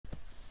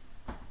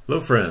Hello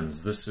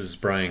friends, this is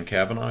Brian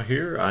Cavanaugh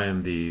here. I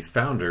am the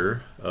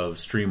founder of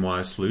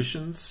StreamWise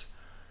Solutions,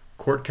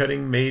 Cord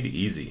Cutting Made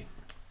Easy,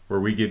 where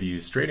we give you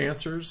straight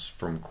answers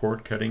from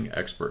cord cutting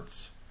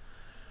experts.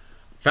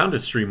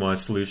 Founded StreamWise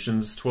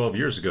Solutions 12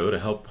 years ago to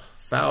help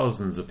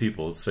thousands of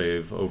people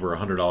save over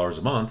 $100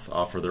 a month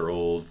off of their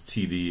old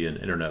TV and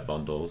internet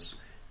bundles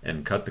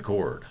and cut the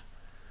cord.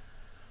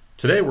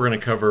 Today we're going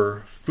to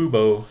cover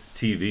Fubo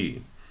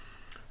TV.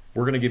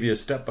 We're going to give you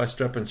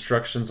step-by-step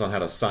instructions on how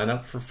to sign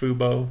up for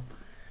Fubo,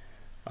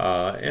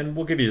 and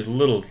we'll give you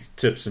little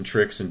tips and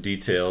tricks and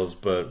details,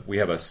 but we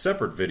have a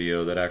separate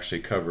video that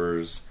actually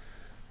covers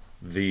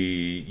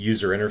the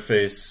user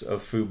interface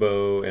of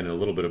Fubo and a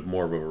little bit of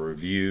more of a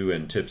review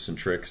and tips and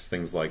tricks,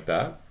 things like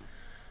that.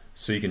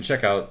 So you can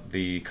check out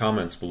the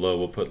comments below.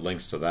 We'll put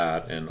links to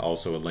that and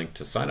also a link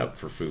to sign up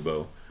for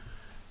Fubo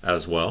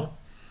as well.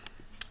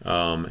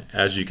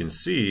 As you can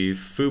see,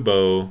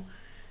 Fubo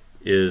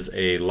is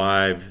a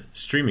live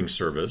streaming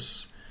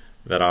service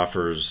that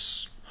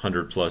offers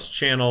 100+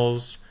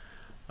 channels.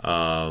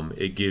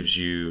 It gives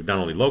you not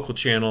only local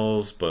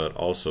channels but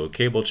also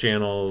cable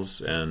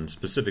channels, and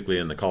specifically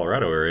in the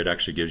Colorado area it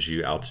actually gives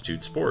you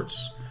altitude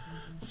sports.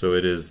 So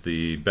it is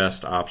the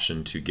best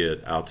option to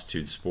get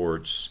altitude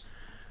sports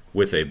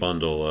with a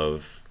bundle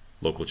of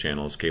local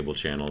channels, cable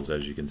channels,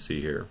 as you can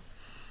see here.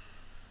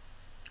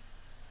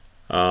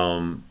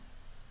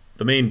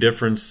 The main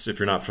difference, if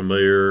you're not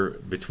familiar,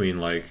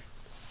 between like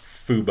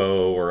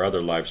Fubo or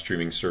other live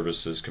streaming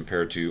services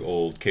compared to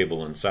old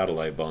cable and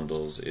satellite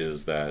bundles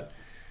is that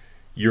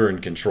you're in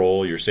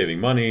control, you're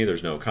saving money,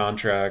 there's no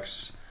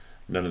contracts,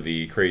 none of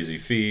the crazy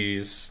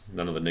fees,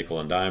 none of the nickel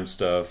and dime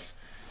stuff,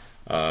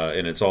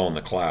 and it's all in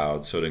the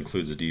cloud, so it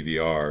includes a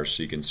DVR,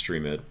 so you can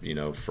stream it,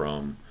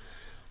 from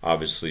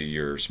obviously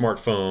your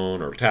smartphone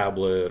or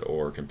tablet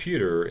or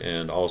computer,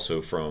 and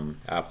also from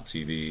Apple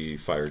TV,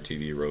 Fire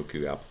TV,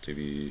 Roku, Apple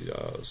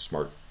TV,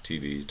 Smart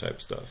TV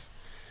type stuff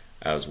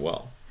as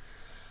well.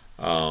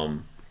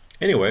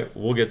 Anyway,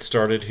 we'll get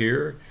started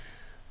here.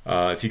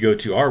 If you go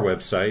to our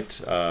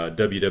website,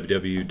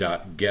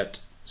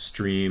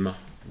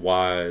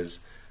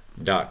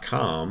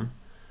 www.getstreamwise.com,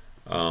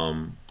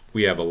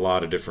 we have a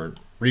lot of different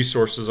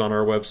resources on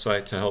our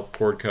website to help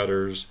cord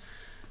cutters.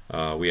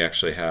 We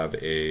actually have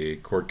a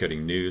cord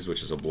cutting news,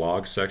 which is a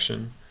blog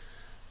section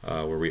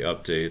where we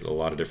update a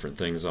lot of different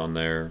things on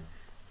there.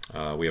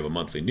 We have a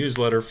monthly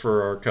newsletter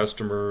for our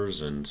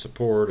customers and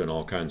support and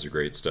all kinds of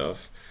great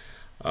stuff.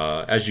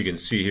 As you can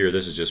see here,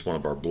 this is just one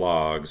of our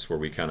blogs where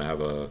we kind of have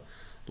a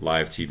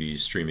live TV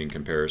streaming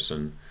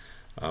comparison.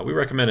 We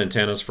recommend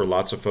antennas for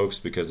lots of folks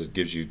because it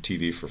gives you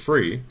TV for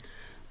free.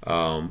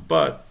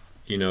 But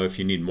if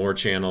you need more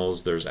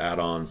channels, there's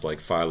add-ons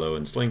like Philo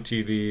and Sling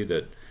TV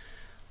that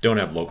don't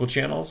have local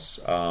channels.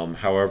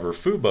 However,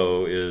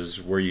 Fubo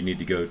is where you need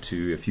to go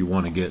to if you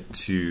want to get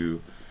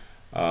to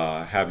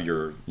have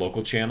your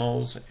local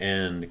channels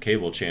and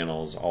cable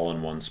channels all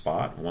in one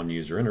spot, one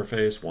user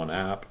interface, one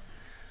app.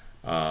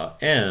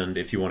 And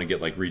if you want to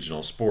get like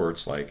regional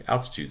sports like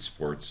altitude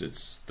sports,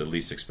 it's the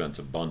least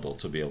expensive bundle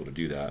to be able to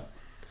do that.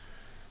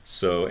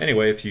 So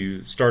anyway, if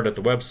you start at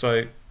the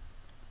website,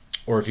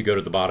 or if you go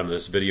to the bottom of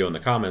this video in the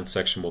comments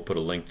section, we'll put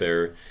a link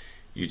there.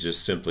 You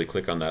just simply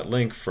click on that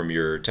link from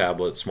your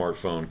tablet,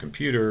 smartphone,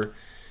 computer,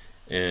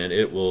 and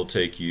it will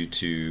take you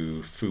to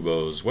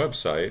Fubo's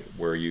website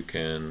where you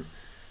can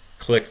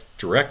click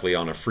directly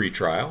on a free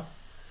trial.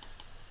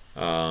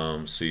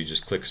 So you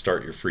just click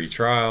start your free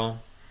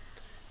trial,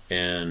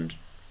 and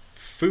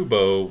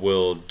Fubo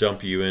will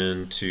dump you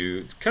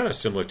into, it's kind of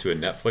similar to a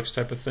Netflix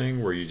type of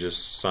thing where you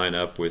just sign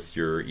up with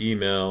your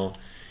email,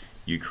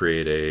 you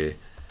create a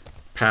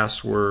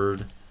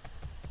password,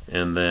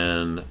 and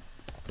then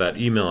that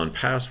email and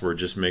password,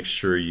 just make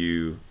sure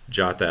you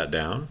jot that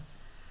down.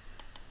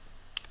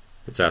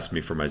 It's asking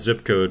me for my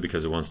zip code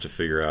because it wants to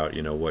figure out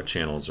what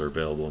channels are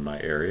available in my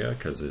area,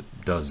 because it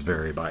does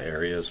vary by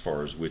area as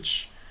far as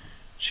which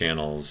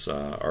channels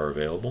are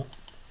available.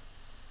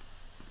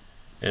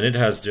 And it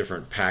has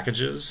different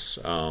packages,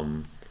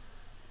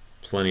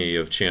 plenty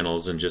of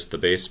channels in just the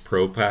base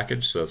Pro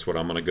package, so that's what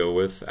I'm going to go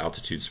with.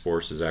 Altitude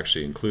Sports is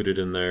actually included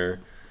in there.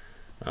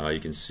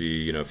 You can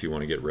see, if you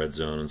want to get Red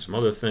Zone and some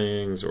other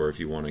things, or if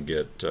you want to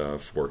get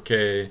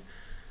 4K.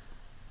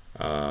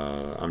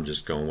 I'm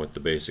just going with the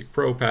basic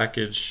Pro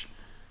package.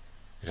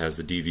 It has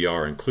the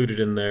DVR included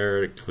in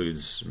there. It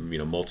includes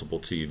multiple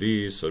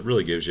TVs, so it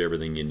really gives you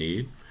everything you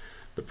need.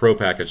 The Pro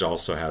package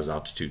also has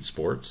Altitude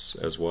Sports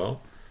as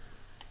well.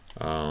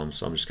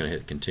 So I'm just going to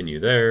hit continue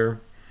there.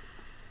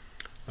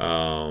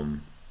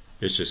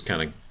 It's just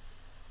kind of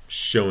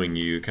showing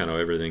you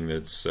everything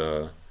that's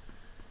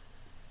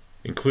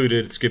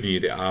included. It's giving you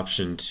the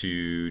option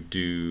to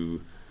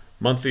do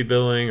monthly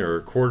billing or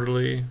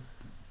quarterly.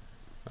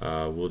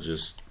 We'll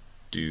just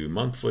do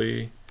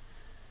monthly,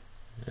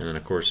 and then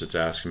of course it's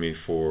asking me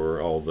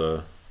for all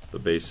the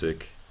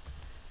basic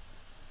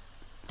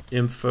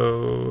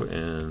info,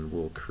 and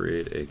we'll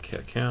create a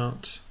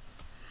account.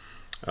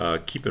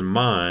 Keep in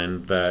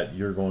mind that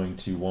you're going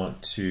to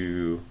want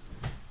to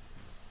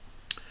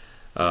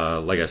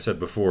like I said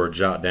before,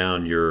 jot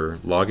down your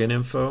login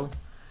info.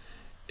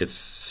 It's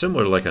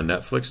similar to like a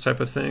Netflix type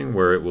of thing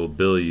where it will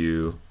bill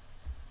you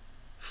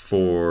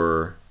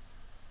for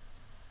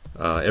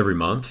every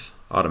month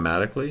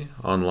automatically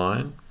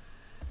online.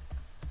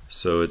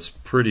 So it's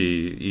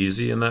pretty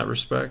easy in that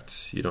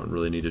respect. You don't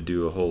really need to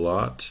do a whole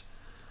lot.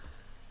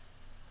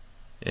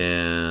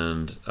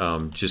 And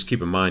just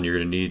keep in mind you're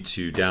going to need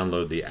to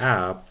download the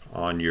app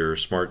on your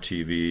smart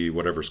TV,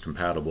 whatever's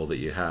compatible that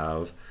you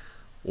have,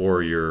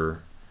 or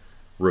your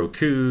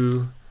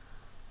Roku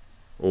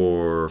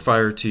or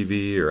Fire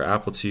TV or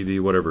Apple TV,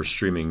 whatever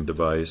streaming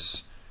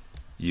device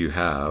you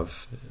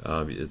have.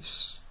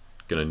 It's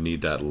going to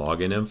need that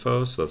login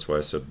info, so that's why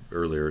I said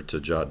earlier to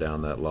jot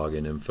down that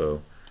login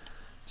info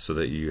so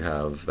that you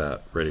have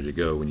that ready to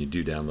go when you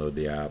do download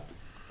the app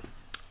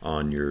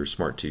on your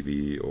smart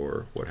TV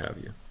or what have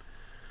you.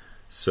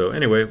 So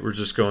anyway, we're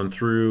just going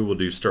through. We'll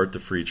do start the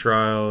free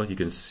trial. You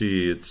can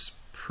see it's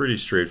pretty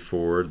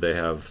straightforward. They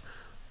have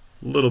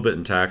a little bit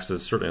in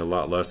taxes, certainly a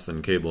lot less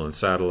than cable and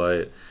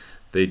satellite.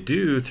 They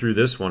do, through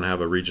this one,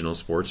 have a regional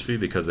sports fee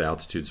because of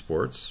Altitude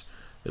Sports,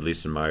 at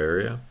least in my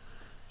area.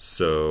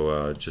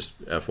 So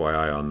just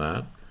FYI on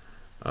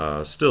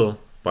that. Still,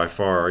 by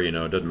far, it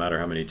doesn't matter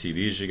how many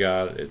TVs you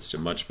got. It's a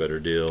much better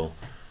deal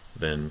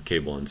than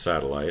cable and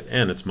satellite,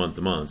 and it's month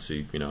to month. So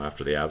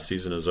after the av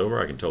season is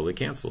over, I can totally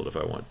cancel it if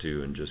I want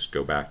to and just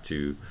go back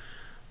to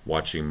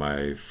watching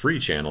my free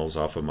channels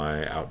off of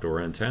my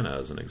outdoor antenna,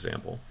 as an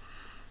example.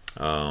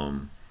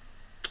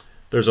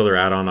 There's other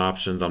add-on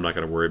options. I'm not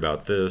going to worry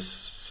about this,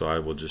 so I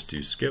will just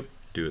do skip,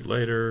 do it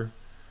later,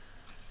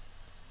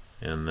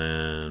 and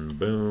then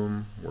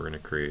boom, we're going to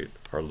create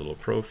our little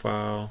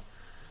profile.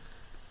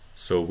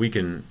 So we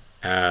can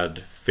add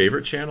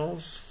favorite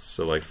channels.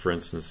 So like for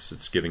instance,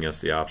 it's giving us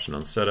the option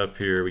on setup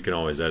here. We can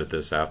always edit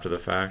this after the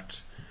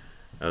fact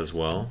as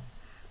well.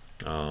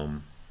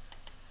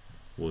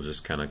 We'll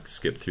just kind of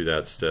skip through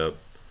that step.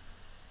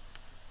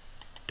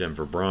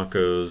 Denver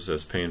Broncos,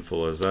 as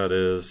painful as that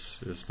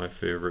is my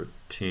favorite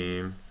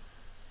team.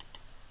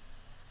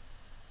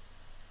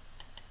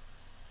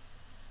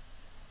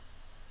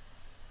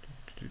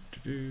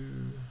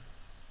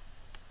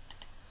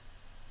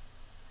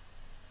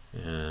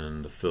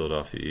 And the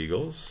Philadelphia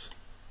Eagles,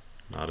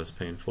 not as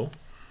painful.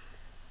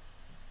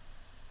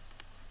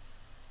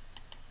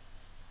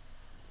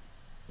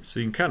 So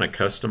you can kind of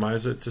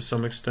customize it to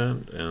some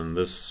extent, and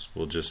this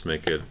will just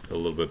make it a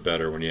little bit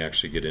better when you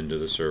actually get into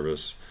the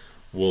service.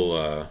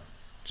 We'll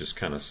just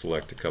kind of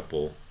select a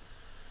couple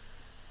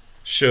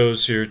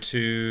shows here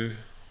too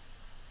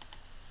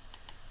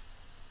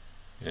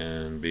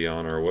and be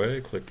on our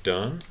way. Click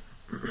done.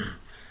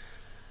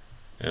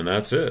 And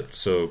that's it.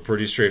 So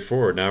pretty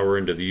straightforward. Now we're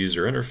into the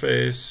user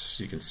interface.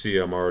 You can see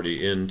I'm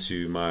already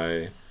into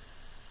my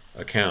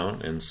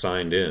account and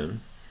signed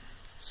in.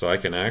 So I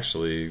can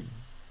actually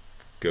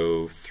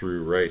go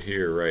through right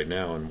here right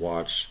now and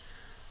watch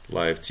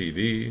live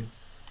TV.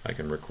 I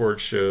can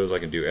record shows. I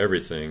can do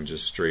everything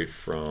just straight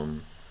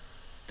from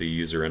the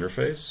user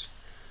interface.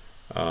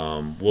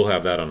 We'll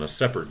have that on a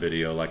separate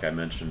video like I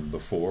mentioned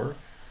before.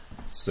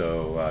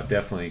 So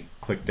definitely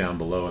click down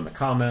below in the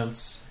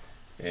comments,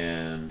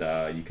 and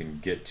you can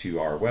get to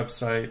our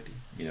website,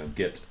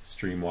 get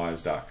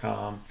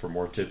StreamWise.com for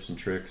more tips and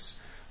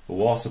tricks. But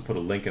we'll also put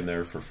a link in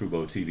there for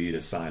Fubo TV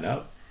to sign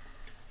up,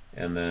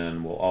 and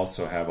then we'll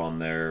also have on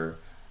there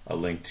a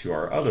link to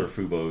our other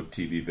Fubo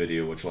TV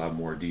video, which will have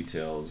more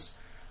details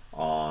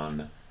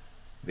on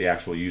the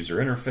actual user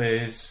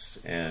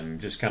interface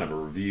and just kind of a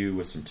review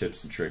with some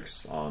tips and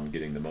tricks on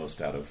getting the most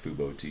out of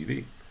Fubo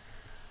TV.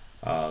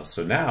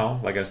 So now,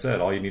 like I said,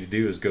 all you need to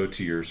do is go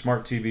to your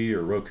smart TV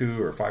or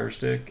Roku or Fire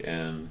Stick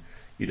and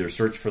either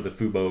search for the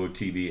Fubo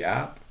TV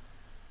app,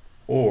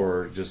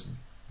 or just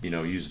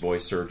use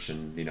voice search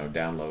and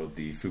download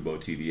the Fubo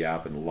TV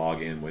app and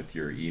log in with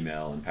your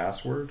email and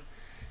password,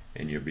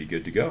 and you'll be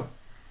good to go.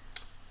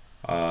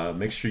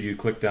 Make sure you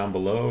click down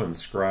below and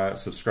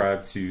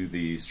subscribe to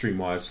the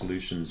StreamWise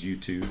Solutions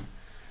YouTube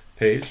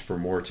page for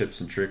more tips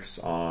and tricks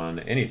on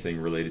anything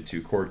related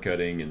to cord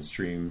cutting and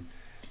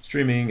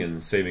streaming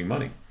and saving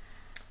money.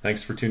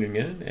 Thanks for tuning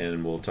in,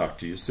 and we'll talk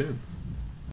to you soon.